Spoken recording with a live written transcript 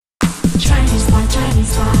Pod,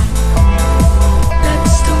 Chinese Pod.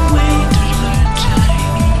 That's the way to learn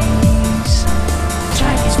Chinese.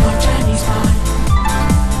 Chinese Pod, Chinese Pod.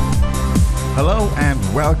 Hello and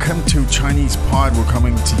welcome to Chinese Pod. We're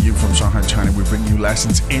coming to you from Shanghai, China. We bring you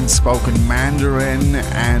lessons in spoken Mandarin,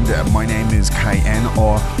 and my name is Kai-En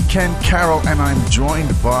or Ken Carroll, and I'm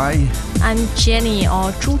joined by... I'm Jenny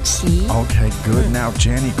or Zhu Qi. Okay, good. Now,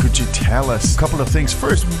 Jenny, could you tell us a couple of things?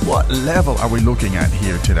 First, what level are we looking at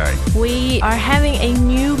here today? We are having a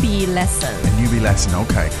newbie lesson. A newbie lesson,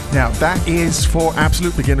 okay. Now, that is for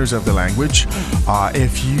absolute beginners of the language.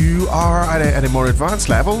 If you are at a more advanced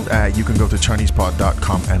level, you can go to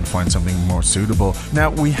ChinesePod.com and find something more suitable.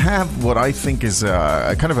 Now, we have what I think is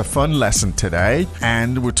a kind of a fun lesson today,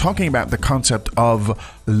 and we're talking about the concept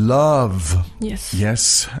of love. Yes.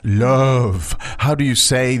 Yes, love. How do you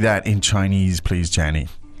say that in Chinese, please, Jenny?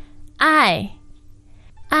 I.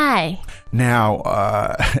 Now,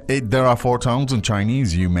 there are 4 tones in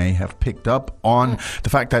Chinese. You may have picked up on the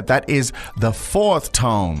fact that that is the 4th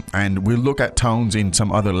tone, and we'll look at tones in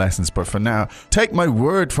some other lessons. But for now, take my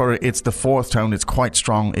word for it, it's the 4th tone. It's quite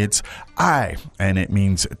strong. It's I, and it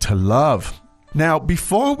means to love. Now,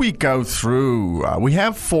 before we go through, we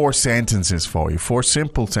have 4 sentences for you, 4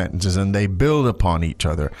 simple sentences, and they build upon each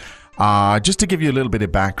other. Just to give you a little bit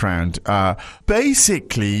of background,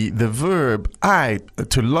 basically the verb "ai"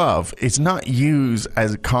 to love is not used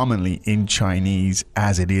as commonly in Chinese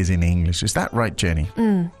as it is in English. Is that right, Jenny?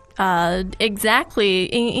 Exactly.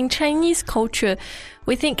 In Chinese culture,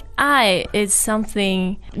 we think I is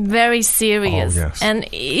something very serious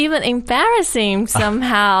and even embarrassing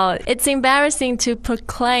somehow. It's embarrassing to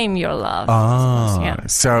proclaim your love.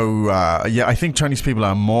 So I think Chinese people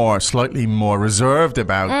are slightly more reserved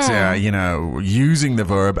about using the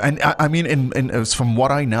verb. And I mean, from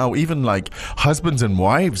what I know, even like husbands and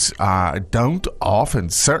wives don't often,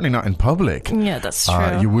 certainly not in public. Yeah, that's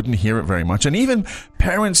true. You wouldn't hear it very much, and even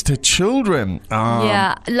parents to children.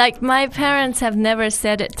 Like my parents have never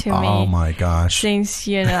said it to me. Oh my gosh! Since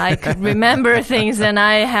I could remember things, and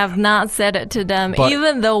I have not said it to them,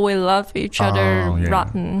 even though we love each other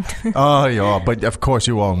rotten. But of course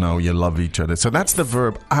you all know you love each other. So that's the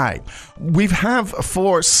verb "I." We have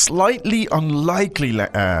 4 slightly unlikely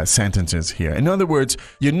sentences here. In other words,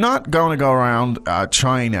 you're not going to go around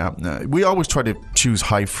China. We always try to choose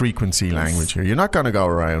high frequency language here. You're not going to go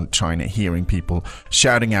around China hearing people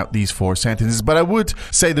shouting out these 4 sentences. But I would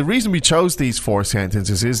say the reason we chose these 4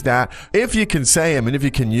 sentences is that if you can say them and if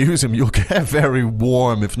you can use them, you'll get a very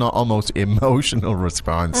warm, if not almost emotional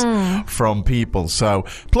response from people. So,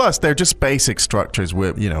 plus they're just basic structures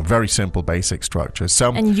with, very simple basic structures.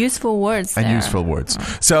 So, and useful words.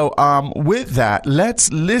 So, with that,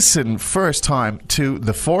 let's listen first time to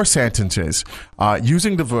the 4 sentences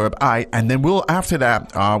using the verb I, and then after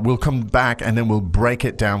that, we'll come back and then we'll break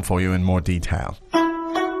it down for you in more detail.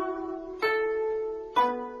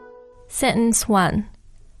 Sentence 1.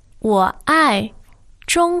 我爱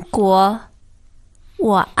中国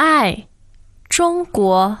我爱中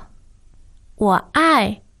国我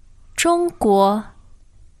爱中国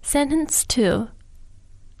Sentence 2.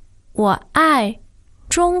 我爱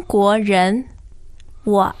中国人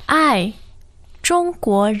我爱中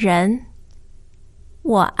国人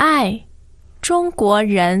我爱中国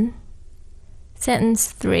人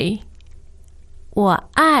Sentence 3. 我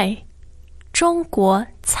爱中国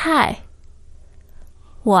菜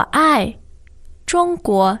我爱中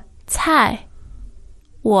国菜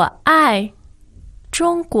我爱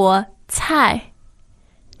中国菜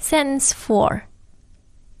Sentence 4.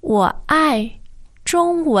 我爱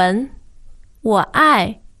中文我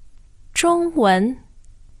爱中文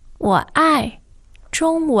我爱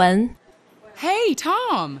中文 Hey,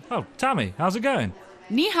 Tom! Oh, Tammy, how's it going?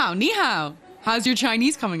 Ni hao, ni hao. How's your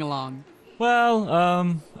Chinese coming along? Well,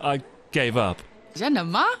 I gave up. 真的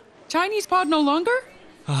吗? Chinese pod no longer?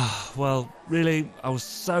 Well, really, I was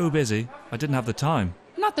so busy, I didn't have the time.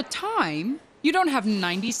 Not the time? You don't have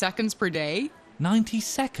 90 seconds per day? 90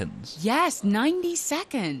 seconds? Yes, 90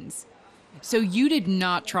 seconds. So you did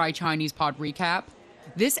not try Chinese Pod Recap?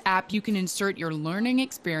 This app, you can insert your learning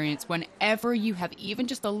experience whenever you have even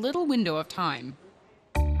just a little window of time.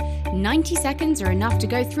 90 seconds are enough to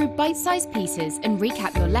go through bite-sized pieces and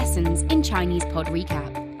recap your lessons in Chinese Pod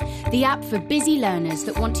Recap, the app for busy learners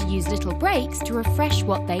that want to use little breaks to refresh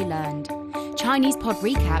what they learned. Chinese Pod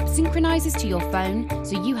Recap synchronizes to your phone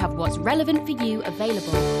so you have what's relevant for you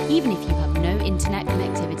available even if you have no internet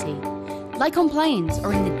connectivity, like on planes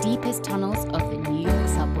or in the deepest tunnels of the New York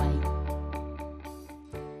subway.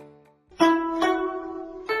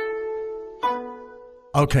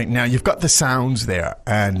 Okay, now you've got the sounds there,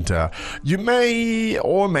 and you may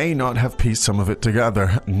or may not have pieced some of it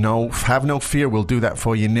together. No, have no fear, we'll do that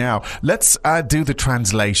for you now. Let's do the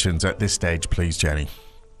translations at this stage, please, Jenny.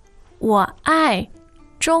 我爱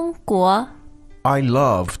中国 I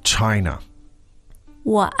love China.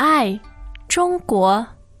 我爱中国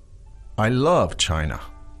I love China.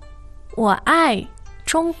 我爱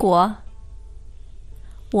中国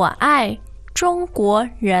我爱中国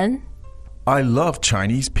人 I love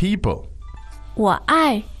Chinese people. 我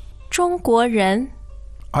爱中国人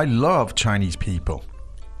I love Chinese people.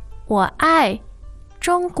 我爱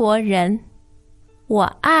中国人我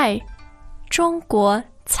爱中国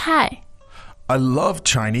菜 I love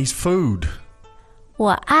Chinese food. 我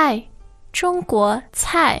爱中国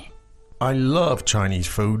菜 I love Chinese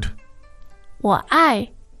food. 我爱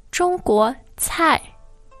中国菜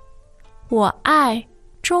我爱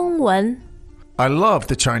中文 I love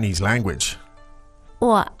the Chinese language.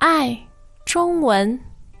 我爱中文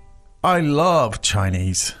I love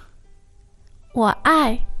Chinese. 我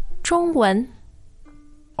爱中文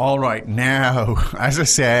All right, now, as I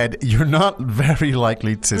said, you're not very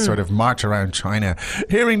likely to sort of march around China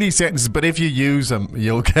hearing these sentences, but if you use them,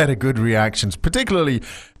 you'll get a good reactions, particularly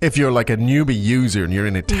if you're like a newbie user and you're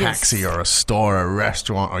in a taxi or a store or a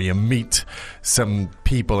restaurant, or you meet some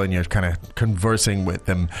people and you're kind of conversing with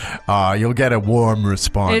them, you'll get a warm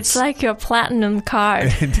response. It's like your platinum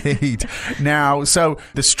card. Indeed. Now, so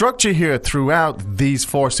the structure here throughout these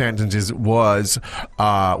 4 sentences was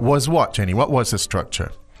what, Jenny? What was the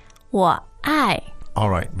structure? 我爱 All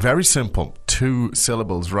right, very simple. 2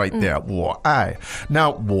 syllables right there. 我爱.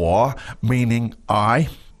 Now, 我 meaning I,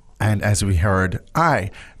 and as we heard,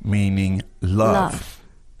 I meaning love.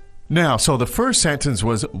 Now, so the first sentence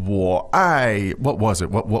was 我爱. What was it?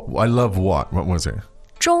 What I love what? What was it?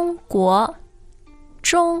 中国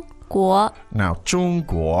中国 Now, 中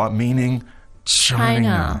国 meaning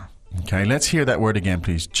China. Okay, let's hear that word again,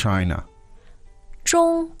 please. China.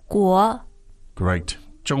 中国 Great.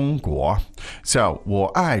 中国. So, 我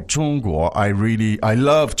爱中国. I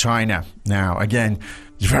love China. Now, again,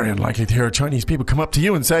 you're very unlikely to hear Chinese people come up to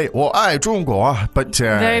you and say, 我爱中国. But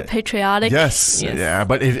very patriotic. Yes. Yeah,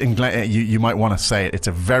 but you might want to say it. It's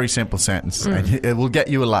a very simple sentence, and it will get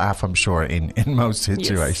you a laugh, I'm sure, in most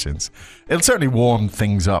situations. Yes. It'll certainly warm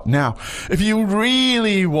things up. Now, if you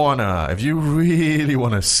really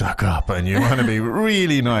wanna suck up and you wanna be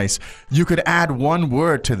really nice, you could add one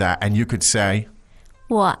word to that, and you could say,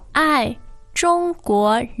 我爱中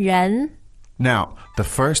国人 Now, the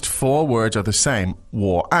first 4 words are the same.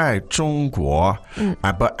 我爱中国.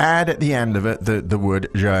 But add at the end of it the word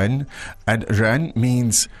人. And 人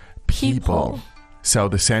means people. So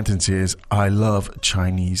the sentence is, I love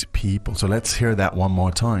Chinese people. So let's hear that one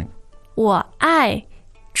more time. 我爱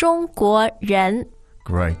中国人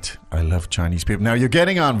Great. I love Chinese people. Now, you're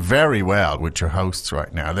getting on very well with your hosts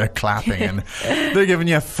right now. They're clapping and they're giving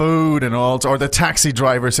you food and all. Or the taxi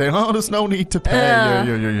driver saying, oh, there's no need to pay.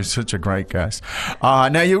 You're such a great guest.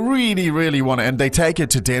 Now, you really, really want to, and they take you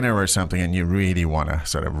to dinner or something, and you really want to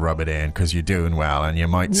sort of rub it in because you're doing well. And you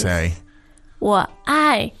might say, 我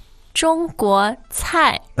爱中国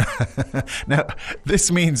菜 Now, this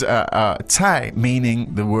means, 菜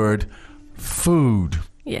meaning the word food.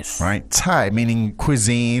 Yes. Right? 菜 meaning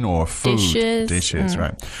cuisine or food. Dishes,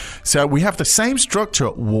 right. So we have the same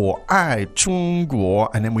structure, 我爱中国,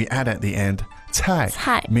 and then we add at the end, 菜,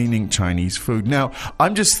 meaning Chinese food. Now,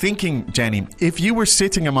 I'm just thinking, Jenny, if you were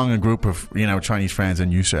sitting among a group of, Chinese friends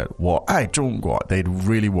and you said, 我爱中国, they'd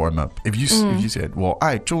really warm up. If you said, 我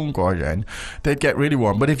爱中国人, they'd get really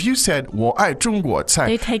warm. But if you said, 我爱中国菜,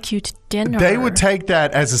 they take you to dinner. They would take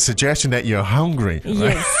that as a suggestion that you're hungry.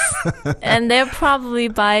 Right? Yes. And they'll probably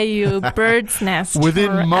buy you bird's nest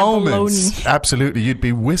within moments. Abalone. Absolutely. You'd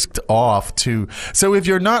be whisked off to. So if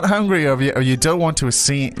you're not hungry or you don't want to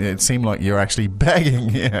seem like you're actually begging,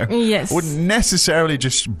 yes, wouldn't necessarily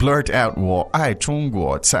just blurt out, 我爱中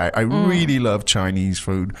国菜. I really love Chinese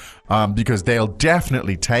food, because they'll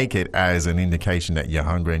definitely take it as an indication that you're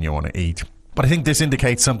hungry and you want to eat. But I think this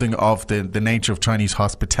indicates something of the nature of Chinese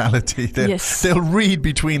hospitality. They'll read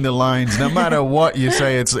between the lines. No matter what you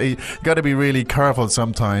say, you got to be really careful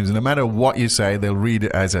sometimes. No matter what you say, they'll read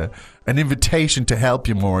it as an invitation to help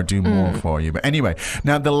you more, do more for you. But anyway,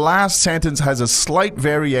 now the last sentence has a slight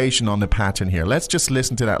variation on the pattern here. Let's just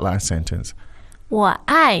listen to that last sentence. 我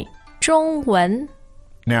爱中文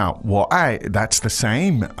Now, 我爱, that's the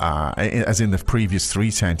same as in the previous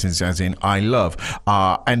 3 sentences, as in I love.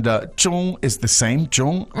 And 中 is the same,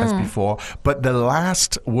 中 as before, but the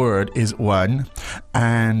last word is 文.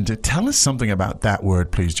 And tell us something about that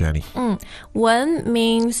word, please, Jenny. 文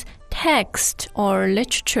means text or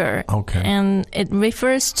literature. Okay. And it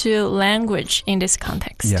refers to language in this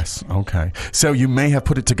context. Yes, okay. So you may have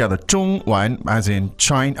put it together, 中文 as in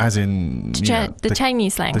China, as in the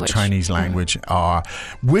Chinese language. The Chinese language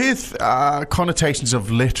with connotations of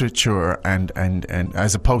literature and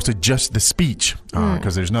as opposed to just the speech,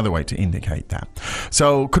 because there's another way to indicate that.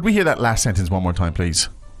 So could we hear that last sentence one more time, please?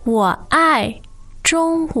 我爱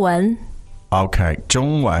中文 Okay,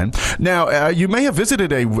 中文. Now, you may have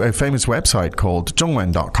visited a famous website called 中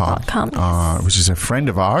文.com, yes. Which is a friend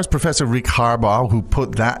of ours, Professor Rick Harbaugh, who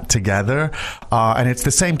put that together. And it's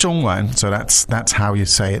the same 中文, so that's how you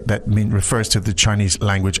say it. That refers to the Chinese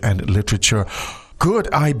language and literature. Good.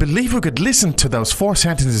 I believe we could listen to those 4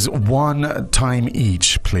 sentences one time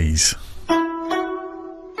each, please.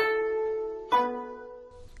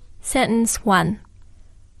 Sentence 1.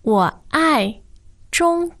 我爱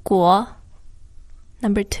中国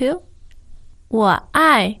Number 2. 我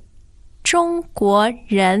爱中国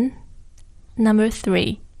人 Number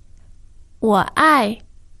 3. 我爱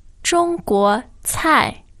中国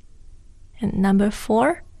菜 And Number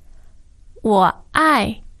 4. 我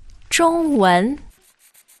爱中文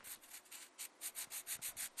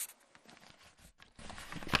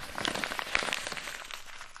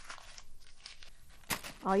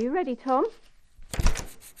Are you ready, Tom?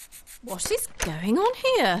 What is going on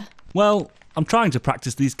here? Well, I'm trying to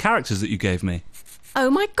practice these characters that you gave me. Oh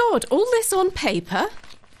my God, all this on paper?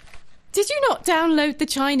 Did you not download the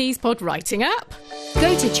Chinese Pod writing app?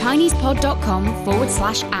 Go to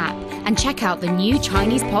ChinesePod.com/app and check out the new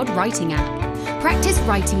Chinese Pod writing app. Practice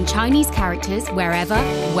writing Chinese characters wherever,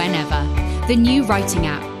 whenever. The new writing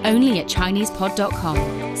app, only at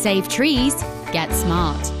ChinesePod.com. Save trees, get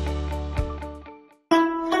smart.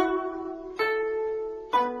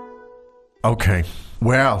 Okay.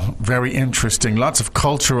 Well, very interesting. Lots of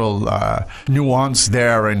cultural nuance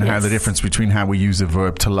there in how the difference between how we use a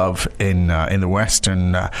verb to love in the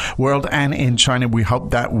Western world and in China. We hope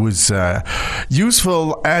that was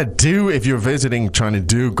useful. If you're visiting China,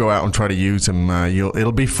 do go out and try to use them.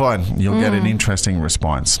 It'll be fun. You'll get an interesting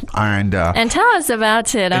response. And tell us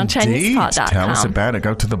about it on ChinesePod.com. Tell us about it.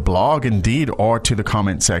 Go to the blog, indeed, or to the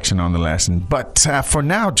comment section on the lesson. But for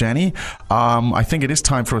now, Jenny, I think it is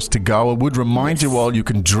time for us to go. I would remind you all, you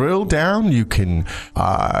can drill down, you can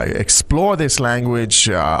explore this language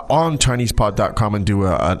on ChinesePod.com and do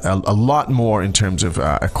a lot more in terms of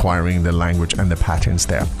acquiring the language and the patterns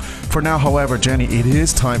there. For now, however, Jenny, it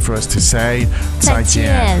is time for us to say 再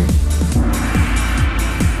见.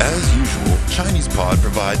 As usual, ChinesePod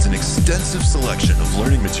provides an extensive selection of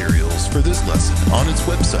learning materials for this lesson on its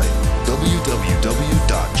website,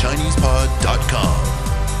 www.chinesepod.com.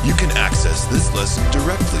 You can access this lesson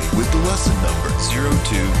directly with the lesson number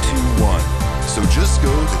 0221. So just go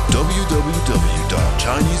to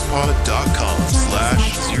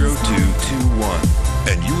www.chinesepod.com/0221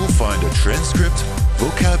 and you will find a transcript,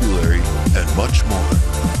 vocabulary, and much more.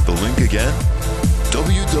 The link again,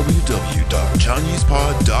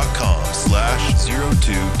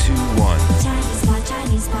 www.chinesepod.com/0221. Chinese Pod,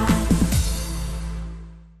 Chinese Pod.